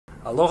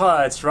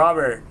Aloha, it's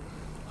Robert.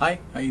 Hi,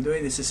 how you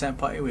doing? This is Sam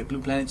Pa'e with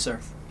Blue Planet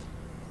Surf.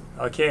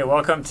 Okay,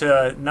 welcome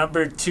to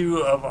number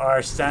 2 of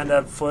our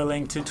stand-up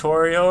foiling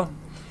tutorial.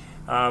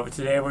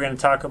 Today we're going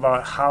to talk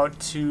about how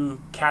to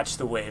catch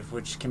the wave,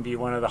 which can be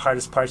one of the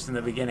hardest parts in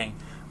the beginning.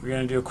 We're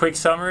going to do a quick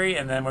summary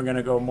and then we're going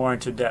to go more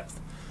into depth.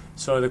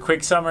 So the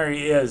quick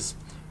summary is,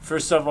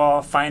 first of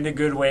all, find a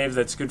good wave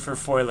that's good for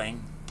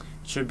foiling.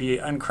 It should be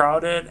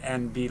uncrowded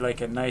and be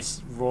like a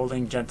nice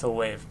rolling gentle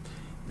wave.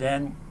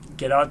 Then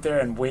get out there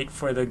and wait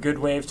for the good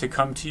wave to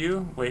come to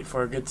you. Wait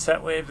for a good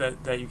set wave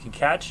that you can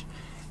catch.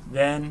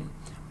 Then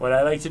what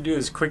I like to do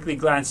is quickly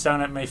glance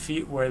down at my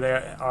feet where they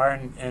are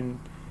in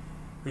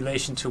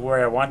relation to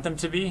where I want them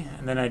to be,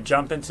 and then I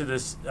jump into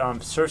this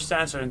surf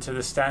stance or into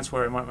the stance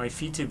where I want my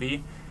feet to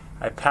be.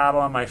 I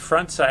paddle on my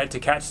front side to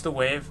catch the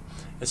wave.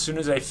 As soon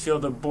as I feel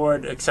the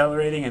board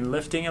accelerating and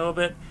lifting a little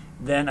bit,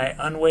 then I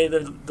unweigh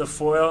the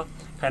foil,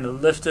 kind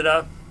of lift it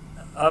up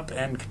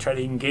and try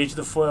to engage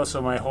the foil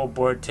so my whole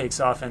board takes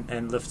off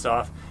and lifts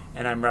off,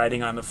 and I'm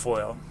riding on the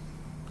foil.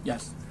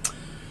 Yes.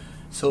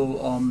 So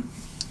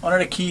one of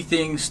the key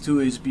things too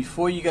is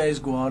before you guys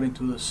go out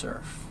into the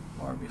surf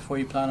or before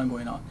you plan on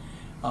going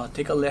out,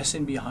 take a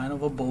lesson behind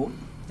of a boat.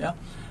 Yeah.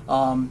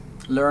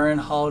 Learn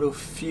how to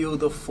feel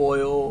the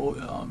foil,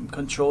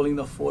 controlling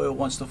the foil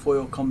once the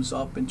foil comes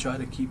up, and try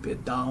to keep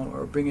it down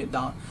or bring it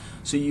down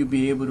so you'll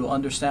be able to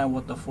understand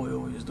what the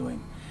foil is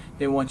doing.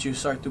 Then once you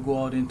start to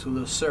go out into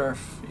the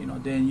surf,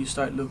 then you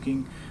start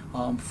looking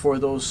for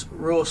those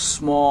real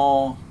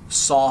small,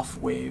 soft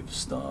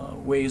waves, the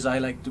waves I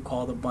like to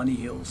call the bunny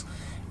hills,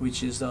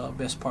 which is the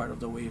best part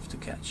of the wave to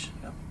catch.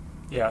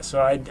 Yeah,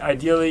 so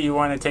ideally you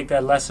want to take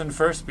that lesson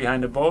first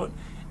behind a boat,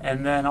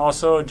 and then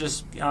also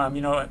just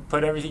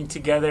put everything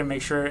together,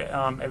 make sure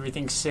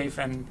everything's safe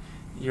and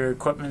your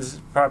equipment is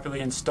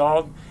properly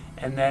installed,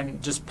 and then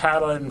just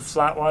paddle it in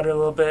flat water a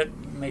little bit.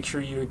 Make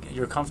sure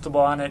you're comfortable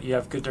on it. You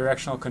have good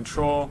directional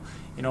control.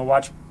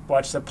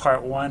 Watch the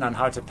part 1 on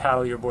how to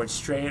paddle your board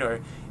straight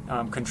or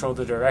control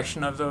the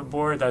direction of the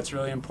board. That's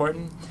really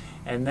important.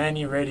 And then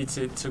you're ready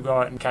to go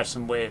out and catch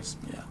some waves.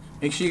 Yeah.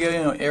 Make sure you get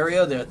in an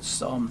area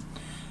that's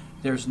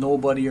there's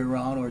nobody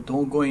around, or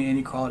don't go in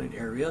any crowded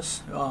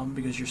areas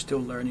because you're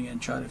still learning and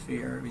trying to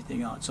figure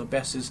everything out. So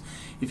best is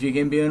if you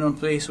can be in a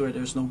place where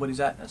there's nobody's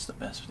at, that's the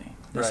best thing.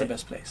 That's right. The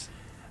best place.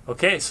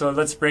 Okay, so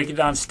let's break it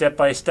down step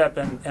by step.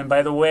 And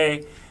by the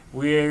way,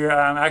 we're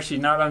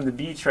actually not on the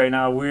beach right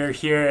now. We're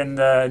here in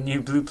the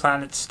new Blue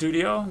Planet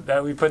studio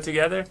that we put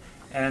together.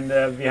 And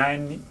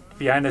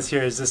behind us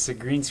here is just a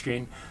green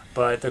screen.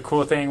 But the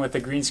cool thing with the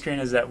green screen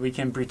is that we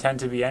can pretend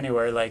to be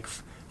anywhere, like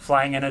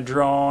flying in a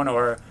drone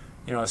or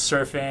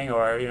surfing,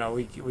 or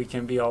we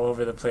can be all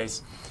over the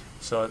place.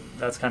 So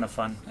that's kind of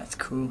fun. That's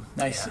cool.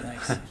 Nice, yeah.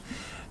 Nice.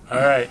 All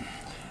right.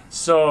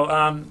 So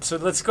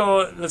let's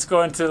go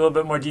into a little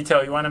bit more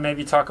detail. You want to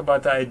maybe talk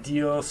about the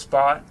ideal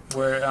spot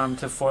where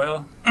to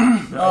foil, the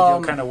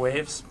ideal kind of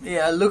waves?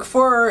 Yeah, look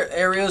for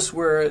areas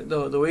where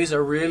the waves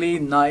are really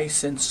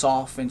nice and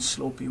soft and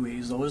slopey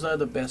waves. Those are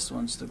the best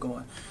ones to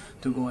go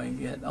and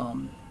get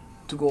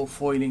to go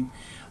foiling.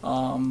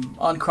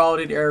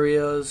 Uncrowded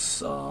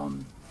areas,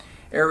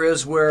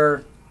 areas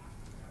where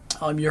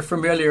you're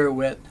familiar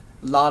with.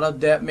 A lot of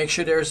depth. Make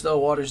sure the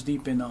water's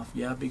deep enough.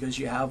 Yeah, because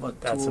you have a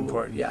that's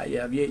important. Yeah.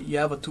 You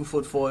have a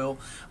 2-foot foil.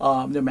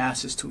 The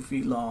mast is 2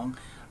 feet long.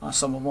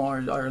 Some of them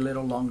are a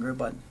little longer,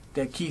 but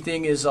the key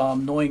thing is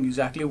knowing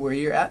exactly where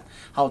you're at,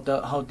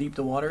 how deep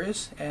the water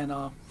is, and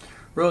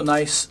real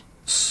nice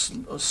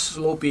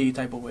slopey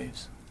type of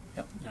waves.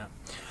 Yep. Yeah.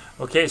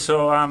 Okay,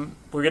 so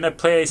we're gonna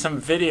play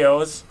some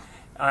videos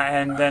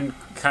and then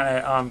kind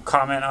of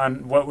comment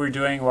on what we're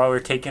doing while we're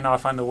taking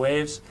off on the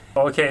waves.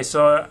 Okay,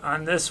 so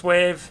on this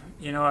wave,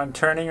 I'm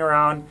turning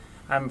around.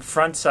 I'm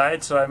front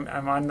side, so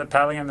I'm on the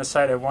paddling on the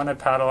side I want to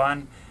paddle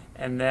on,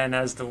 and then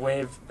as the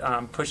wave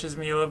pushes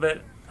me a little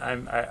bit, I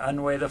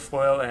unweigh the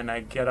foil and I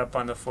get up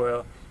on the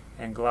foil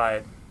and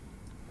glide.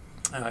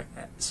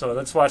 So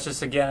let's watch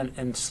this again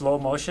in slow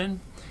motion.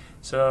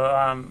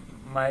 So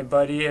my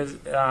buddy is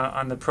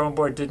on the prone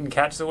board didn't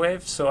catch the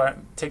wave, so I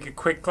take a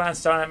quick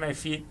glance down at my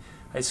feet.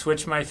 I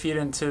switch my feet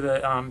into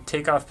the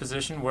takeoff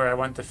position where I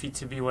want the feet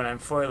to be when I'm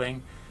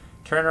foiling.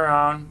 Turn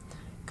around,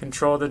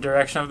 control the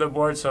direction of the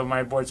board so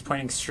my board's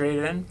pointing straight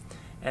in,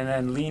 and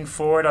then lean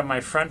forward on my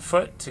front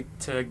foot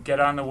to get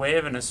on the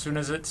wave, and as soon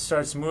as it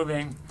starts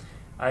moving,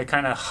 I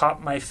kind of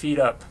hop my feet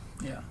up.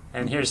 Yeah.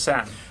 And here's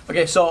Sam.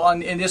 Okay, so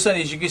in this one,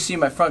 as you can see,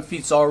 my front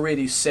feet's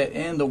already set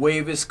in. The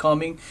wave is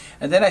coming,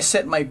 and then I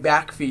set my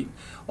back feet.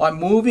 I'm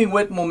moving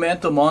with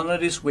momentum onto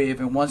this wave,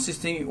 and once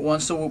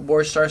the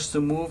board starts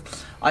to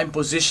move, I'm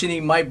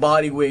positioning my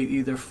body weight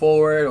either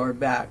forward or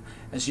back.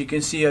 As you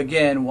can see,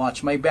 again,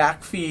 watch my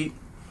back feet.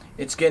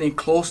 It's getting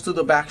close to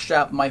the back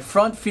strap. My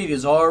front feet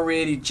is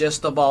already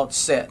just about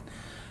set.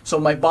 So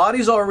my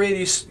body's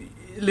already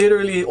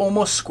literally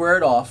almost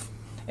squared off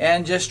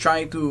and just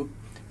trying to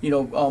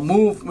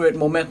move with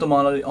momentum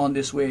on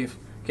this wave.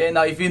 Okay,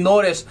 now if you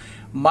notice,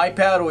 my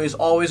paddle is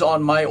always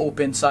on my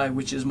open side,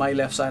 which is my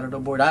left side of the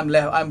board.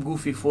 I'm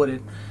goofy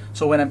footed,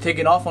 so when I'm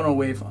taking off on a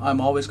wave, I'm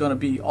always going to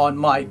be on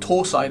my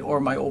toe side or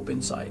my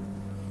open side.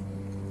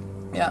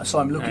 Yeah, so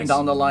I'm looking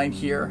down the line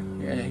here.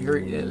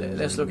 Here,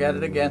 let's look at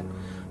it again.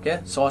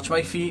 Okay, so watch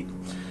my feet.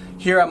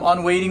 Here I'm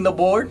unweighting the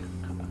board.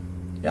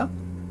 Yeah,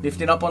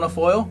 lifting up on a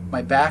foil.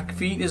 My back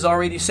feet is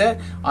already set.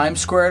 I'm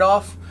squared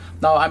off.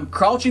 Now I'm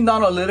crouching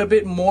down a little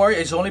bit more.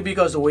 It's only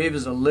because the wave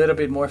is a little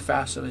bit more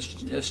faster.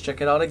 Let's check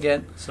it out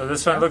again. So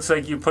this one looks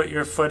like you put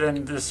your foot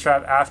in the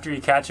strap after you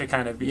catch it,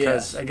 kind of,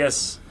 because I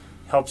guess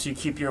helps you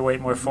keep your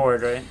weight more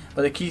forward, right?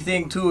 But the key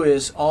thing too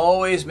is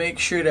always make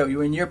sure that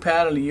when you're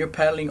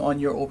paddling on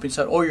your open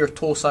side or your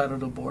toe side of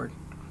the board.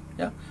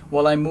 Yeah.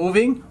 While I'm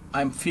moving,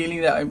 I'm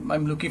feeling that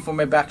I'm looking for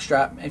my back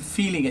strap and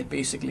feeling it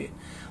basically.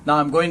 Now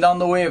I'm going down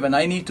the wave and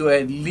I need to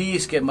at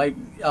least get my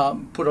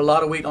put a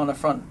lot of weight on the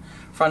front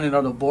end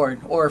of the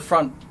board or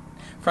front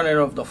end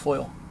of the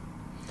foil.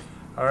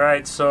 All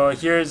right. So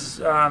here's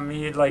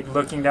me like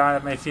looking down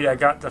at my feet. I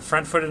got the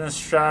front foot in the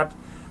strap.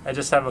 I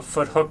just have a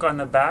foot hook on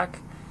the back.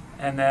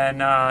 And then,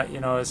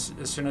 you know, as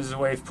soon as the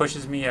wave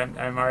pushes me,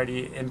 I'm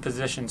already in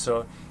position.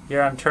 So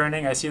here I'm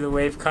turning. I see the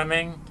wave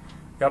coming.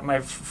 Got my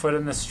foot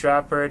in the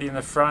strap already in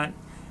the front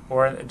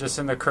or just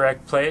in the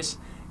correct place.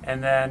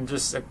 And then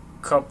just a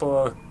couple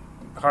of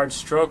hard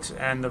strokes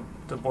and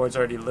the board's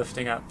already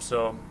lifting up.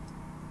 So,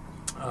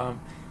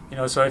 you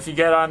know, so if you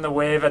get on the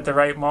wave at the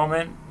right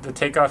moment, the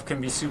takeoff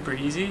can be super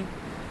easy.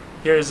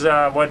 Here's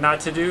what not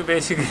to do,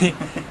 basically.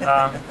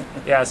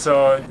 Yeah,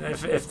 so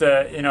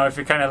if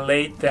you're kind of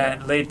late,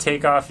 then late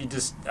takeoff,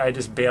 I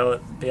just bail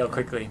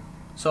quickly.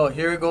 So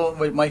here we go.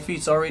 My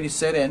feet's already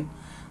set in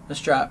the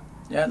strap.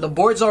 Yeah, the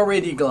board's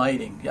already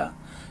gliding. Yeah,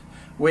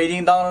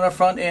 weighting down on the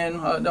front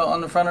end,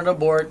 on the front of the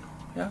board.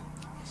 Yeah,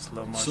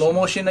 slow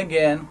motion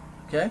again.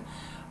 Okay,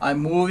 I'm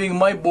moving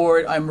my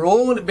board. I'm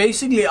rolling.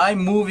 Basically, I'm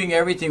moving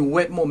everything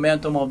with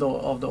momentum of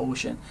the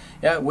ocean.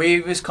 Yeah,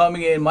 wave is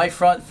coming in. My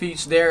front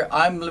feet's there.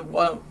 I'm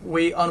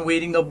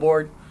unweighting the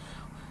board,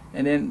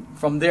 and then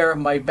from there,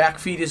 my back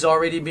feet is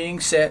already being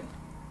set.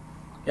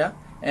 Yeah,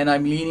 and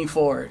I'm leaning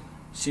forward.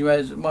 See,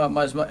 as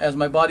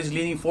my body's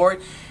leaning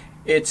forward,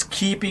 it's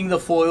keeping the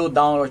foil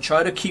down or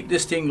try to keep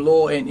this thing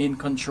low and in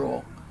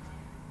control.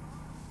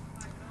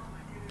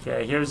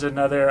 Okay, here's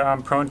another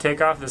prone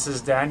takeoff. This is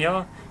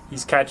Daniel.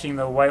 He's catching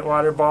the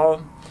whitewater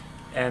ball,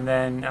 and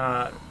then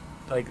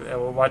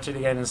we'll watch it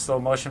again in slow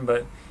motion,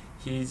 but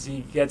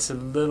he gets a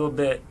little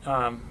bit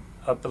up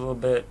a little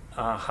bit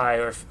high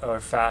or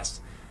fast.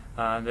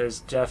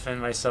 There's Jeff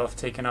and myself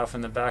taking off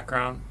in the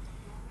background.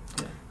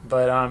 Yeah.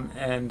 But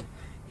and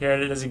here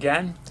it is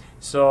again.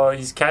 So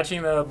he's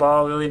catching the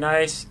ball really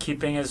nice,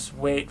 keeping his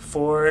weight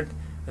forward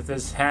with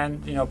his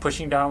hand, you know,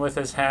 pushing down with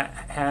his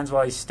hands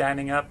while he's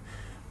standing up.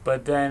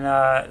 But then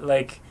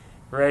like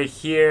right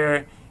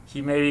here,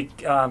 he maybe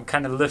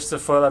kind of lifts the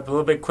foil up a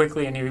little bit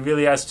quickly, and he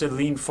really has to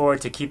lean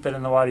forward to keep it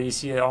in the water. You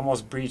see it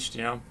almost breached,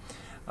 you know.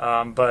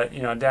 But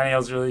you know,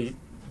 Daniel's really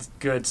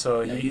good,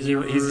 so yeah, he's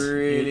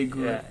really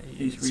good. Yeah,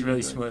 he's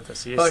really smooth.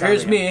 So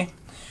here's me.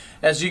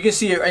 As you can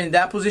see in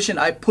that position,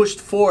 I pushed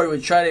forward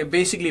with trying to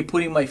basically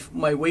putting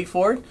my weight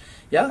forward.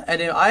 Yeah,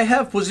 and then I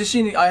have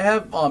positioning. I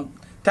have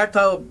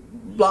tactile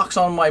blocks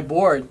on my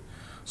board.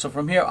 So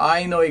from here,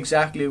 I know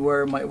exactly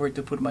where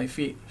to put my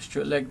feet.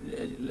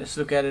 Let's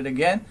look at it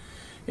again.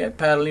 Yeah,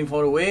 paddling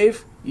for the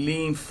wave,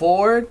 lean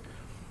forward,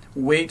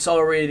 weight's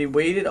already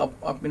weighted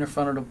up in the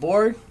front of the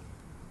board.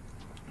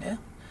 Yeah,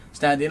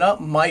 standing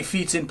up, my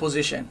feet's in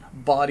position,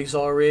 body's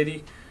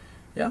already,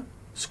 yeah,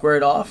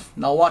 squared off.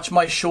 Now watch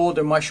my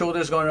shoulder. My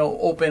shoulder's going to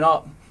open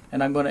up,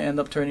 and I'm going to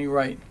end up turning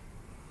right.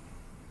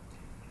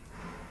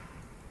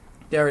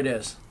 There it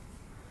is.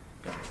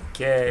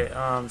 Okay,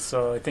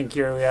 so I think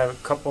here we have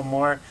a couple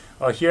more.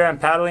 Oh, here I'm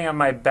paddling on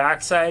my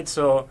back side,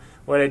 so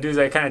what I do is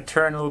I kind of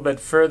turn a little bit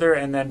further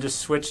and then just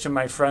switch to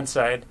my front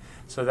side,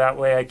 so that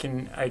way I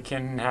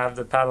can have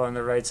the paddle on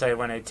the right side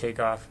when I take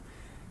off.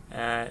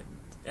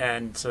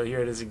 And so here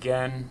it is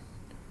again.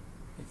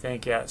 I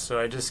think, yeah, so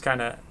I just kind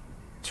of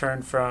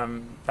turn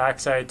from back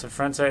side to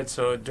front side,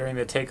 so during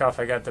the takeoff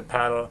I got the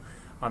paddle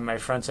on my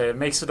front side. It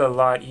makes it a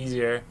lot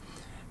easier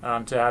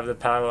to have the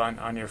paddle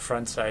on your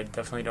front side.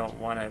 Definitely don't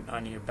want it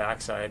on your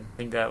back side. I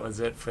think that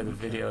was it for the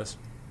videos.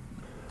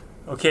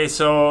 Okay,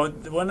 so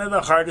one of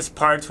the hardest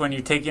parts when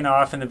you're taking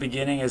off in the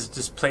beginning is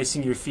just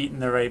placing your feet in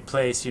the right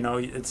place. You know,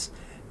 it's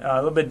a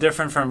little bit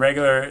different from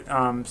regular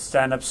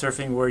stand-up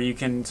surfing, where you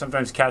can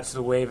sometimes catch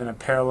the wave in a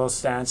parallel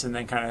stance and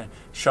then kind of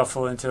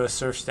shuffle into a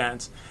surf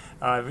stance.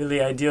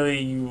 Really,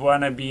 ideally, you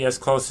want to be as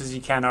close as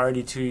you can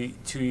already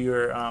to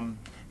your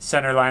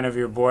center line of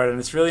your board, and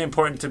it's really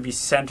important to be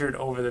centered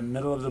over the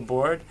middle of the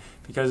board,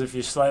 because if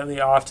you're slightly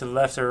off to the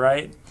left or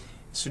right,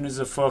 as soon as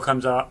the foil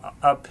comes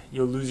up,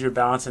 you'll lose your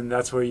balance, and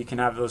that's where you can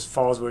have those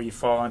falls where you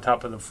fall on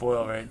top of the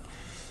foil, right?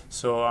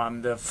 So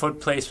the foot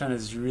placement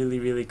is really,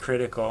 really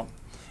critical.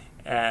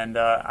 And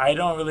I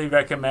don't really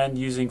recommend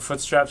using foot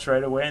straps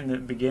right away in the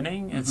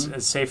beginning. It's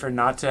safer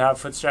not to have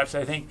foot straps,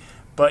 I think.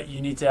 but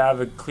you need to have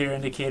a clear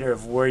indicator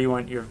of where you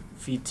want your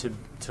feet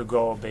to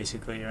go,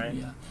 basically, right?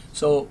 Yeah.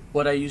 So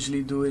what I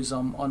usually do is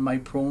on my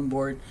prone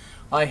board,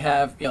 I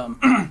have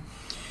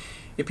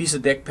a piece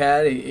of deck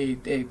pad,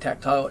 a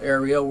tactile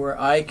area where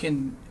I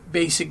can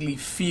basically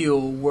feel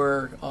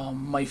where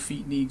my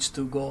feet needs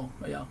to go.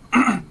 Yeah.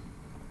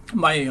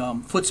 My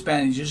foot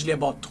span is usually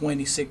about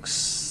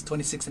 26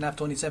 and a half,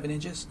 27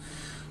 inches.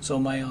 So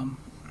my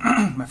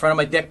my front of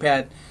my deck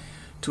pad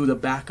to the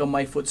back of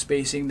my foot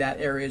spacing, that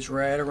area is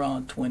right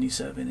around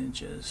 27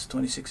 inches,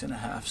 26 and a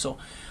half. So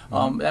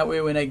that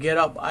way when I get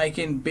up, I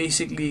can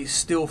basically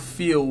still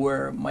feel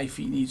where my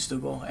feet needs to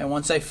go. And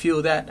once I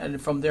feel that, and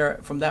from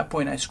that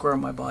point, I square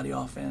my body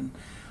off, and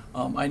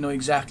I know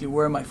exactly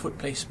where my foot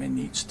placement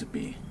needs to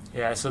be.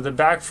 Yeah, so the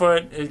back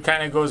foot, it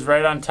kind of goes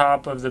right on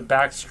top of the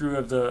back screw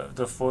of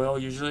the foil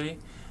usually.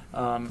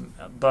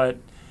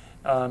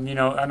 You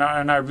know,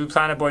 on our Blue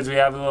Planet boards, we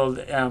have a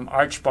little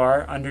arch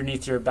bar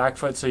underneath your back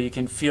foot, so you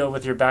can feel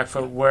with your back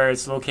foot where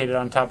it's located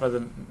on top of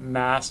the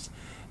mast,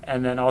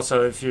 and then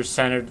also if you're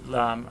centered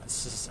on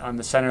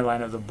the center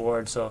line of the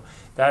board. So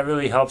that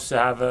really helps to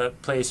have a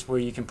place where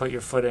you can put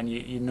your foot in.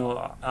 You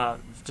know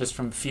just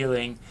from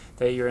feeling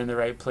that you're in the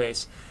right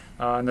place.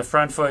 On the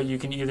front foot, you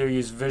can either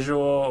use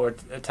visual or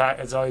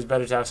it's always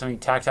better to have something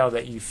tactile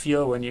that you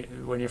feel when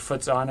your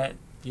foot's on it.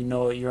 You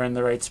know you're in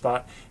the right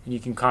spot, and you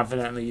can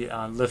confidently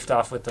lift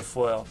off with the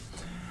foil.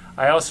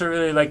 I also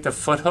really like the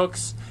foot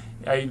hooks.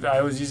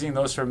 I was using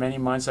those for many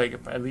months, like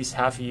at least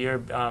half a year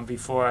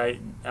before I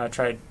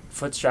tried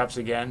foot straps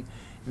again.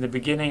 In the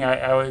beginning,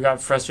 I always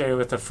got frustrated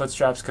with the foot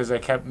straps because I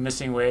kept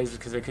missing waves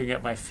because I couldn't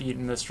get my feet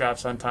in the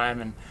straps on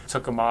time and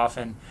took them off.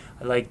 And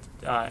I liked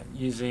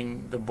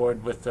using the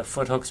board with the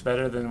foot hooks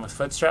better than with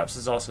foot straps.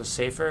 It's also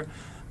safer.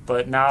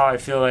 But now I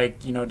feel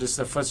like, you know, just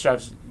the foot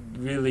straps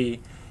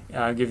really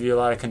give you a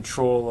lot of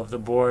control of the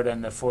board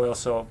and the foil.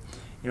 So,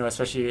 you know,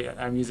 especially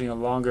I'm using a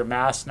longer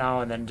mast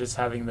now, and then just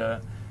having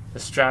the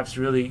straps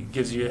really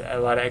gives you a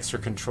lot of extra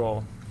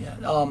control. Yeah,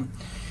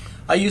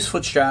 I use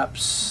foot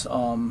straps.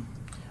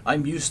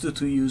 I'm used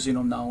to using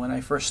them now. When I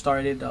first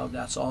started,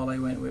 that's all I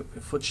went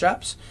with foot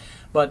straps.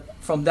 But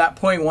from that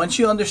point, once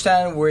you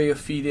understand where your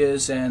feet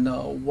is and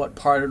what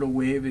part of the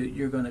wave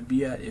you're going to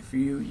be at, if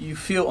you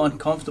feel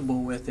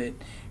uncomfortable with it,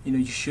 you know,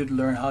 you should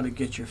learn how to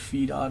get your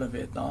feet out of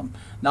it.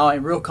 Now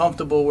I'm real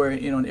comfortable where,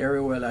 you know, an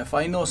area where if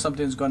I know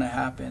something's going to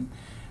happen,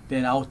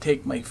 then I'll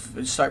take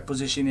start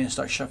positioning and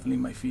start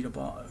shuffling my feet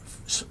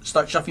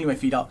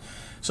out.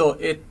 So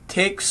it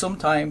takes some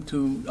time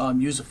to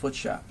use the foot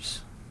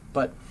straps,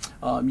 but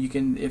you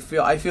can.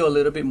 I feel a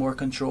little bit more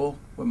control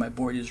when my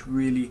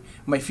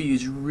feet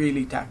is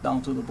really tacked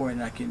down to the board,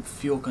 and I can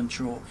feel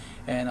control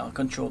and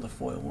control the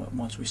foil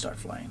once we start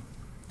flying.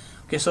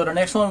 Okay, so the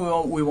next one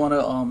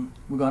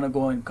we're gonna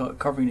go and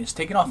covering is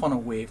taking off on a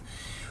wave.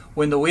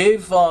 When the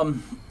wave,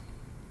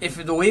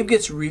 if the wave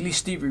gets really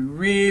steep, we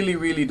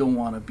really don't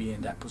want to be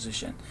in that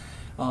position.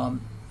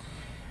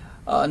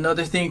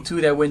 Another thing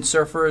too, that when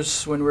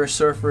we're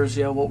surfers,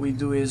 yeah, what we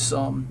do is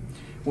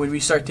when we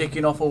start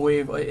taking off a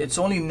wave, it's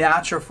only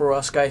natural for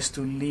us guys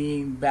to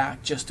lean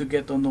back just to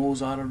get the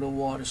nose out of the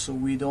water, so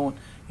we don't,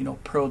 you know,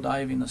 pearl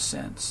dive in a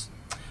sense.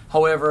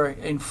 However,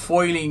 in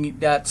foiling,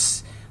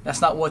 that's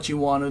not what you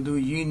want to do.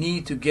 You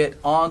need to get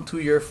onto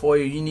your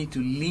foil. You need to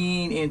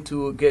lean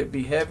into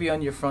be heavy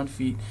on your front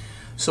feet,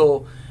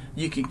 so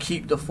you can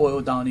keep the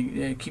foil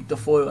down, keep the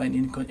foil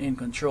in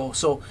control.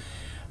 So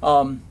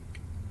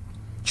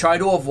try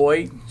to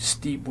avoid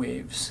steep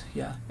waves.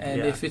 Yeah,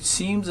 and if it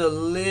seems a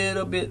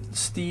little bit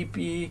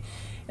steepy,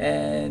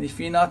 and if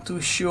you're not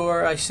too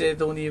sure, I say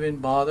don't even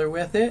bother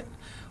with it.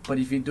 But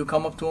if you do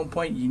come up to a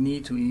point, you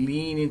need to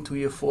lean into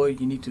your foil.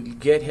 You need to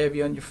get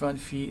heavy on your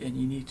front feet, and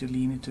you need to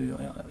lean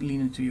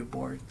into your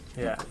board.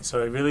 Yeah,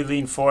 so really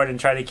lean forward and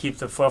try to keep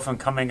the foil from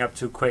coming up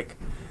too quick.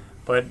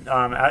 But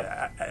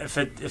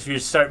if you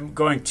start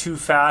going too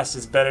fast,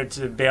 it's better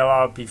to bail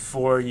out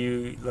before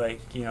you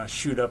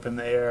shoot up in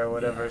the air or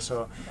whatever. Yeah.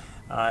 So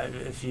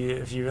if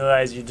you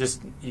realize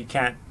you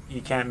can't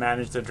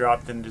manage the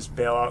drop, then just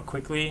bail out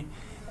quickly.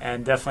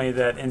 And definitely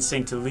that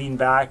instinct to lean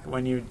back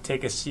when you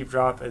take a steep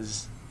drop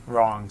is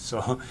wrong.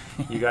 So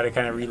you got to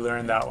kind of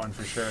relearn that one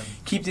for sure.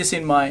 Keep this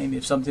in mind.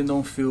 If something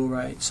don't feel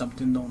right,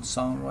 something don't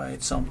sound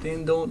right,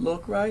 something don't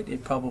look right,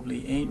 it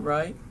probably ain't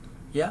right.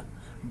 Yeah.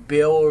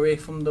 Bail away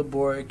from the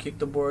board, kick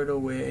the board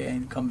away,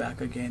 and come back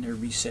again and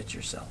reset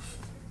yourself.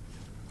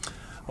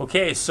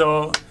 Okay,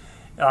 so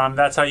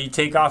that's how you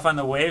take off on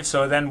the wave.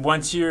 So then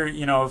once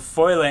you're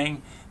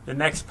foiling, the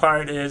next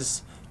part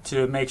is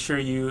to make sure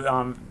you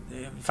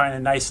find a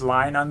nice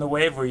line on the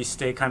wave where you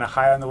stay kind of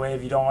high on the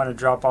wave. You don't want to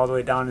drop all the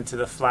way down into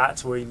the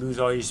flats where you lose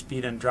all your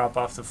speed and drop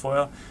off the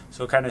foil.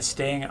 So kind of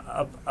staying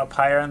up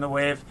higher on the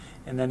wave,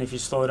 and then if you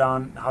slow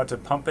down, how to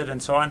pump it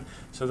and so on.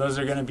 So those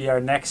are going to be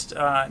our next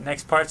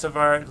parts of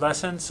our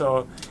lesson.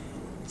 So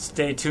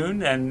stay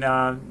tuned and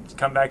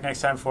come back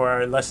next time for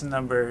our lesson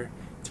number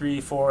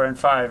 3, 4, and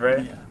 5,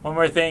 right? Yeah. One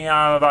more thing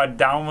about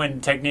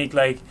downwind technique.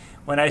 Like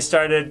when I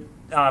started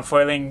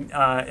foiling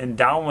in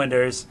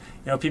downwinders,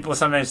 you know, people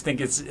sometimes think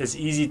it's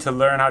easy to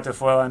learn how to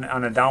foil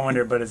on a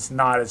downwinder, but it's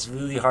not. It's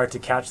really hard to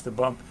catch the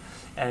bump,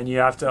 and you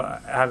have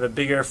to have a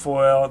bigger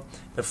foil.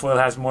 The foil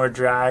has more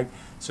drag,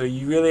 so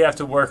you really have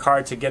to work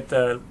hard to get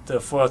the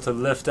foil to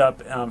lift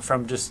up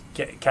from just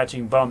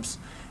catching bumps.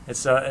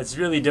 It's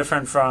really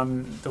different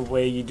from the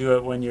way you do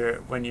it when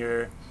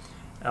you're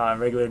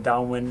regular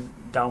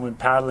downwind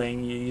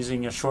paddling. You're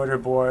using a shorter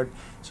board,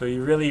 so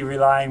you're really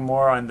relying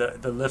more on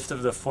the lift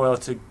of the foil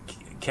to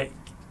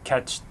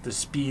catch the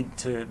speed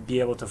to be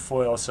able to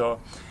foil.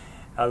 So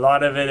a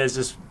lot of it is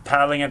just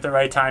paddling at the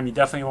right time. You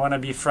definitely want to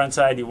be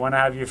frontside. You want to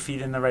have your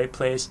feet in the right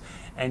place,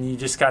 and you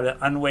just got to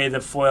unweigh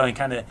the foil and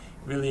kind of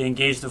really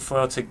engage the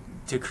foil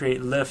to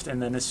create lift.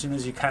 And then as soon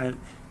as you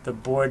the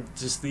board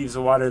just leaves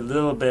the water a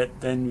little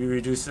bit, then you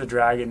reduce the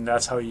drag, and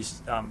that's how you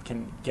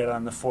can get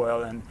on the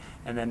foil and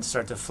then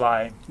start to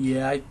fly.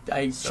 Yeah,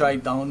 I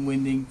tried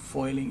downwinding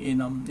foiling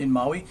in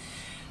Maui,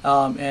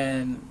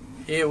 and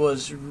it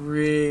was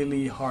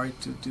really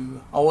hard to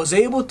do. I was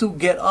able to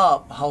get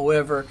up,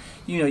 however,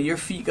 you know, your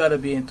feet got to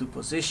be into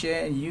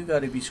position, you got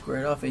to be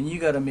squared off, and you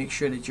got to make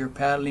sure that you're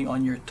paddling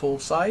on your toe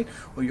side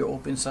or your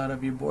open side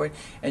of your board,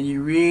 and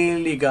you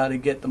really got to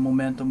get the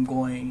momentum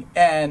going,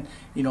 and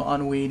you know,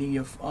 unweighting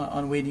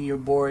your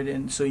board,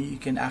 and so you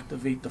can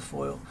activate the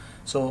foil.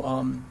 So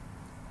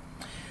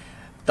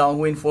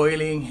downwind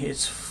foiling,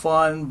 it's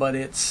fun, but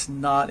it's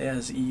not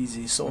as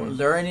easy. So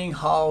learning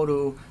how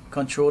to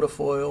control the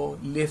foil,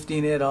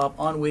 lifting it up,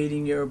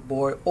 unweighting your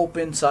board,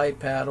 open side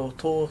paddle,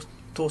 toe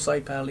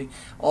side paddling,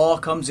 all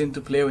comes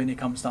into play when it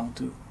comes down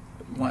to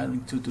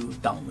wanting to do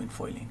downwind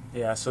foiling.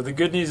 Yeah, so the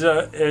good news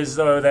is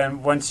though,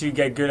 then once you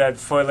get good at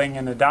foiling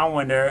in a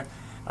downwinder,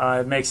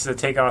 it makes the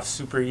takeoff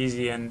super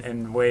easy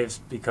in waves,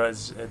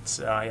 because it's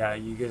yeah,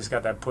 you just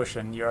got that push,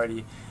 and you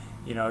already,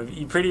 you know,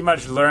 you pretty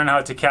much learn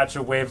how to catch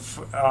a wave,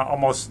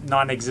 almost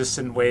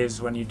non-existent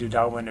waves when you do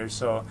downwinders.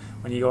 So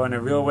when you go in a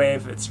real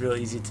wave, it's real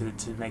easy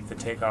to make the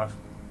takeoff.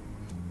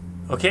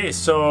 Okay,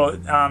 so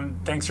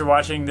thanks for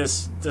watching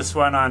this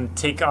one on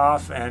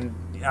takeoff, and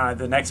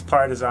the next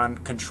part is on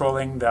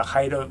controlling the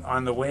height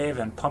on the wave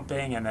and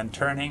pumping and then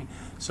turning.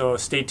 So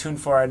stay tuned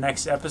for our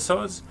next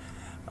episodes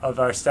of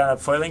our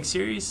stand-up foiling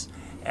series.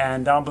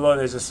 And down below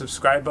there's a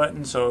subscribe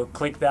button, so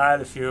click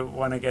that if you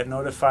want to get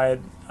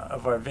notified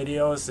of our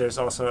videos. There's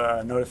also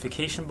a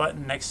notification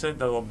button next to it,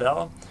 the little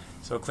bell,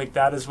 so click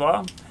that as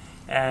well.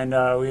 And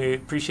we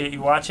appreciate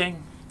you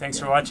watching. Thanks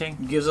for watching.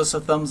 Gives us a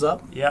thumbs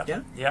up. Yeah.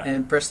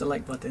 And press the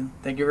like button.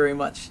 Thank you very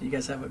much. You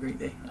guys have a great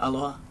day.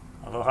 Aloha.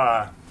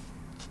 Aloha.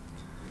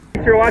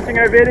 Thanks for watching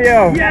our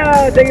video.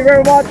 Yeah, thank you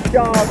very much.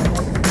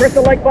 Press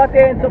the like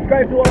button,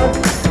 subscribe to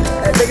us,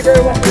 and thank you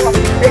very much for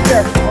watching. Take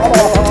care.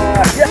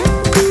 Aloha. Yeah.